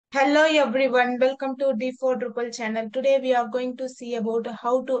Hello everyone, welcome to D4Drupal channel. Today we are going to see about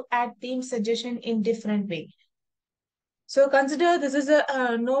how to add theme suggestion in different way. So consider this is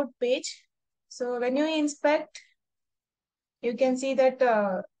a node page. So when you inspect, you can see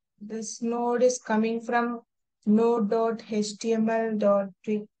that this node is coming from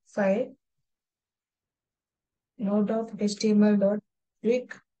node.html.twig file,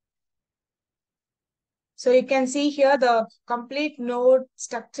 node.html.twig. So you can see here the complete node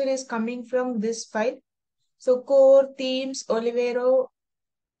structure is coming from this file. So core, themes, Olivero,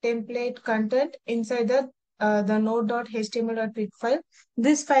 template content inside the node.html.twig file.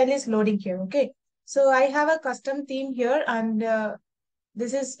 This file is loading here. Okay. So I have a custom theme here and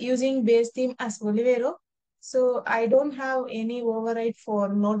this is using base theme as Olivero. So I don't have any override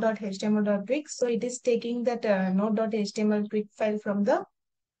for node.html.twig. So it is taking that node.html twig file from the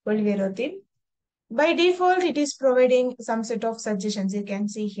Olivero theme. By default, it is providing some set of suggestions you can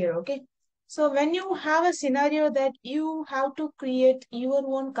see here, okay? So when you have a scenario that you have to create your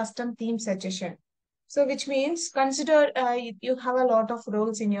own custom theme suggestion, so which means consider you have a lot of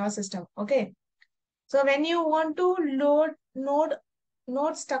roles in your system, okay? So when you want to load node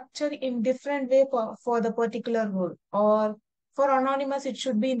structure in different way for the particular role, or for anonymous, it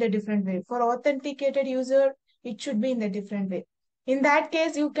should be in the different way. For authenticated user, it should be in the different way. In that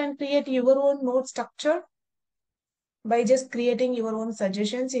case, you can create your own node structure by just creating your own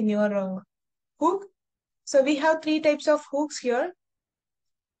suggestions in your hook. So we have three types of hooks here.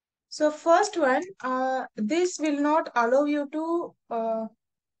 So first one, this will not allow you to,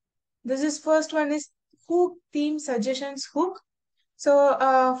 this is first one is hook theme suggestions hook. So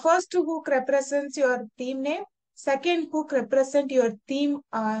first hook represents your theme name. Second hook represent your theme,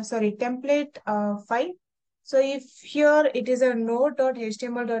 template file. So if here it is a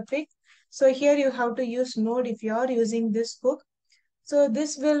node.html.twig, so here you have to use node if you are using this hook. So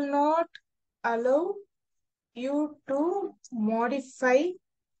this will not allow you to modify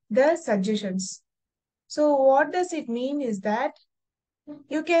the suggestions. So what does it mean is that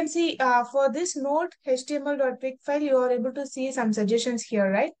you can see for this node html.twig file, you are able to see some suggestions here,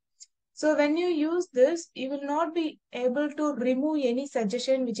 right? So when you use this, you will not be able to remove any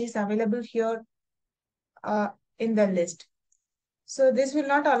suggestion which is available here uh, in the list. So this will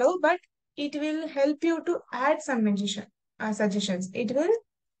not allow, but it will help you to add some suggestions. It will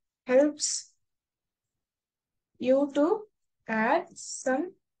helps you to add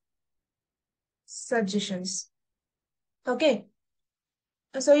some suggestions. Okay.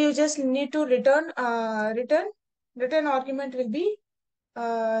 So you just need to return argument will be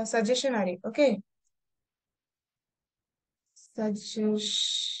suggestion array. Okay.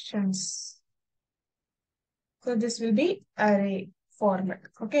 Suggestions. So this will be array format.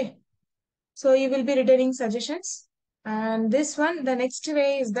 Okay. So you will be returning suggestions. And this one, the next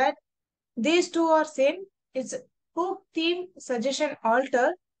way is that these two are same. It's hook theme suggestion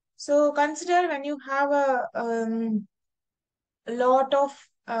alter. So consider when you have a lot of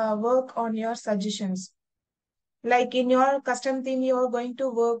work on your suggestions. Like in your custom theme, you are going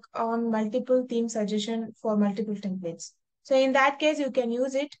to work on multiple theme suggestion for multiple templates. So in that case, you can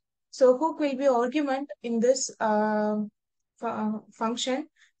use it. So hook will be argument in this function.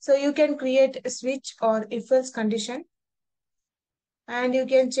 So you can create a switch or if else condition, and you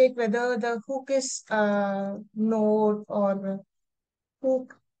can check whether the hook is node or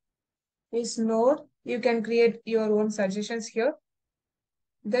hook is node. You can create your own suggestions here.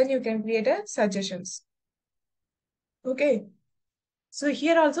 Then you can create a suggestions. Okay. So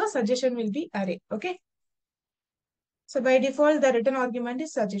here also suggestion will be array. Okay. So by default, the return argument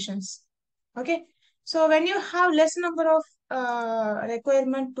is suggestions. Okay. So when you have less number of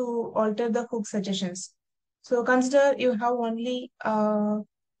requirement to alter the hook suggestions, so consider you have only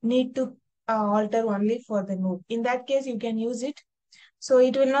need to alter only for the node. In that case, you can use it. So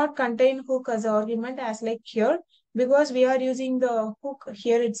it will not contain hook as an argument as like here because we are using the hook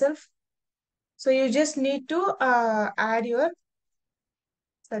here itself. So you just need to add your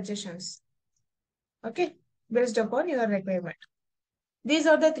suggestions. Okay. Based upon your requirement. These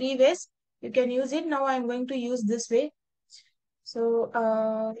are the three ways you can use it. Now I'm going to use this way. So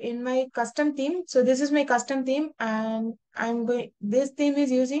in my custom theme, so this is my custom theme and this theme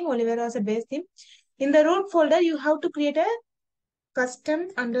is using Olivera as a base theme. In the root folder, you have to create a custom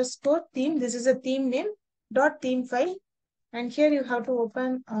underscore theme. This is a theme name dot theme file. And here you have to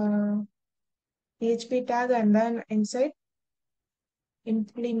open PHP tag and then inside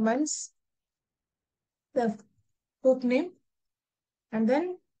implements the hook name and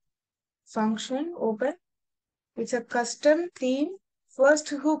then function open. It's a custom theme. First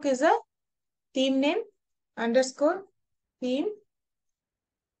hook is a theme name underscore theme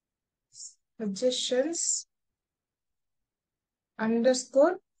suggestions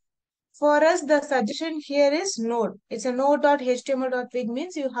underscore. For us, the suggestion here is node. It's a node.html.twig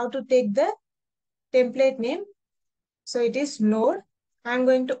means you have to take the template name. So it is node. I'm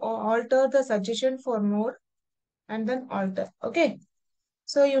going to alter the suggestion for node and then alter. Okay.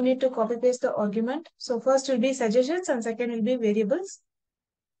 So you need to copy paste the argument. So first will be suggestions and second will be variables.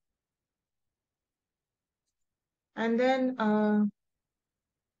 And then,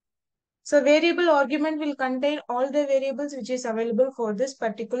 so variable argument will contain all the variables which is available for this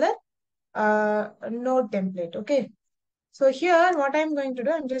particular node template. Okay. So here what I'm going to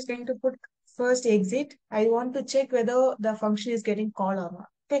do, I'm just going to put first exit. I want to check whether the function is getting called or not.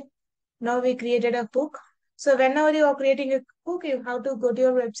 Okay. Now we created a hook. So whenever you are creating a hook, you have to go to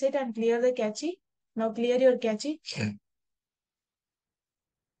your website and clear the cache. Now clear your cache.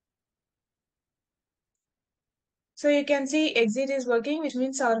 So you can see exit is working, which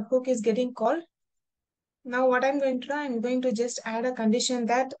means our hook is getting called. Now what I'm going to do, I'm going to just add a condition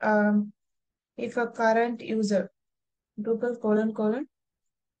that if a current user, Drupal :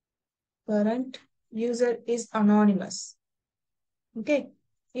 current user is anonymous. Okay,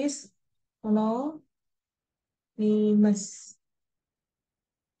 is anonymous.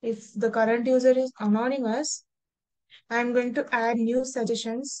 If the current user is anonymous, I'm going to add new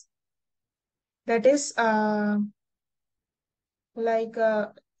suggestions. That is like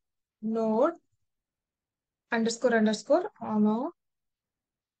node underscore anonymous.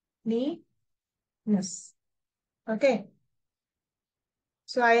 Okay.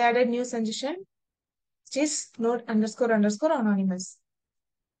 So I added new suggestion, which is node underscore anonymous.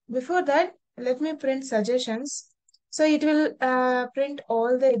 Before that, let me print suggestions. So it will print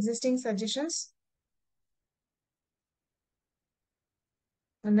all the existing suggestions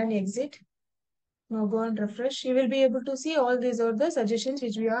and then exit. Now go and refresh. You will be able to see all these are the suggestions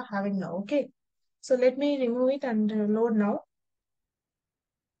which we are having now. Okay. So let me remove it and load now.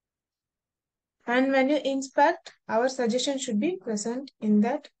 And when you inspect, our suggestion should be present in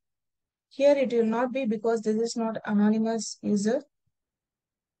that. Here it will not be because this is not anonymous user.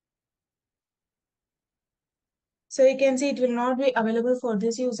 So you can see it will not be available for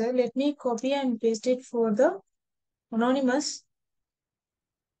this user. Let me copy and paste it for the anonymous.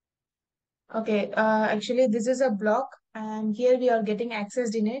 Okay, actually this is a block and here we are getting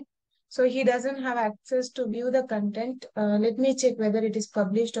accessed in it. So he doesn't have access to view the content. Let me check whether it is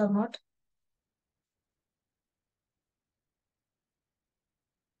published or not.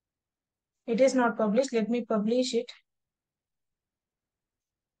 It is not published. Let me publish it.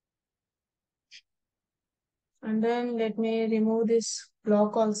 And then let me remove this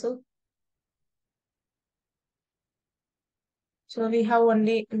block also. So we have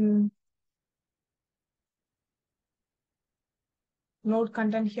only node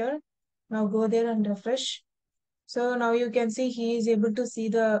content here. Now go there and refresh. So now you can see he is able to see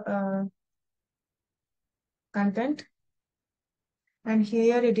the content. And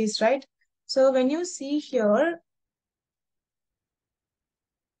here it is, right? So when you see here,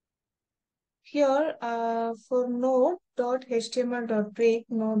 for node.html.break,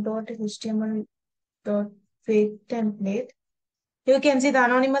 node.html.break template, you can see the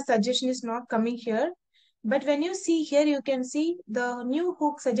anonymous suggestion is not coming here. But when you see here, you can see the new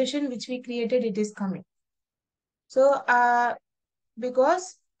hook suggestion which we created, it is coming. So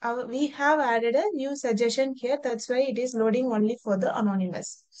because we have added a new suggestion here, that's why it is loading only for the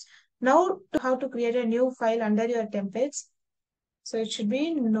anonymous. Now, how to create a new file under your templates. So it should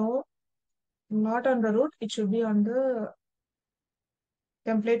be not on the root, it should be on the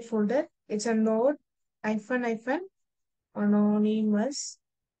template folder. It's a node hyphen anonymous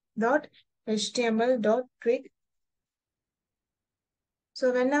dot html dot twig.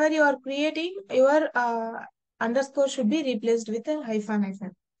 So whenever you are creating, your underscore should be replaced with a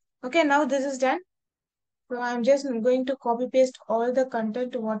hyphen. Okay, now this is done. So I'm just going to copy paste all the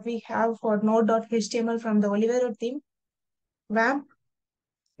content what we have for node.html from the Olivero theme, WAMP,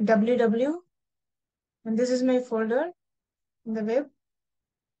 www, and this is my folder in the web,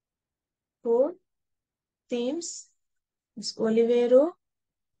 code, themes, it's Olivero,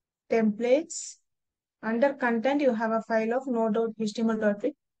 templates. Under content, you have a file of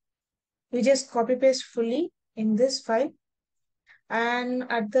node.html.twig. We just copy paste fully in this file. And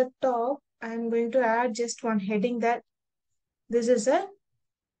at the top, I'm going to add just one heading that this is a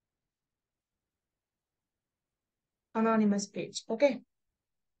anonymous page. Okay.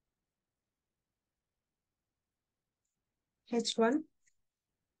 H1.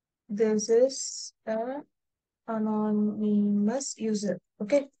 This is a anonymous user.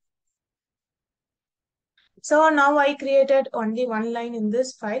 Okay. So now I created only one line in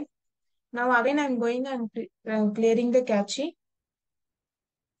this file. Now again I'm going and clearing the cache.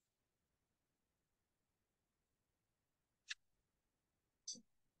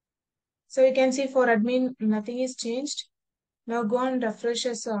 So you can see for admin nothing is changed. Now go and refresh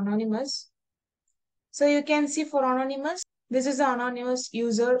as anonymous. So you can see for anonymous, this is the anonymous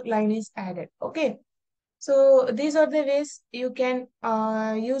user line is added. Okay. So these are the ways you can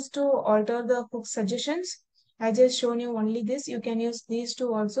use to alter the hook suggestions. I just shown you only this. You can use these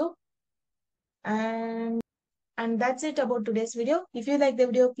two also. And that's it about today's video. If you like the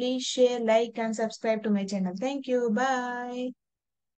video, please share, like, and subscribe to my channel. Thank you. Bye.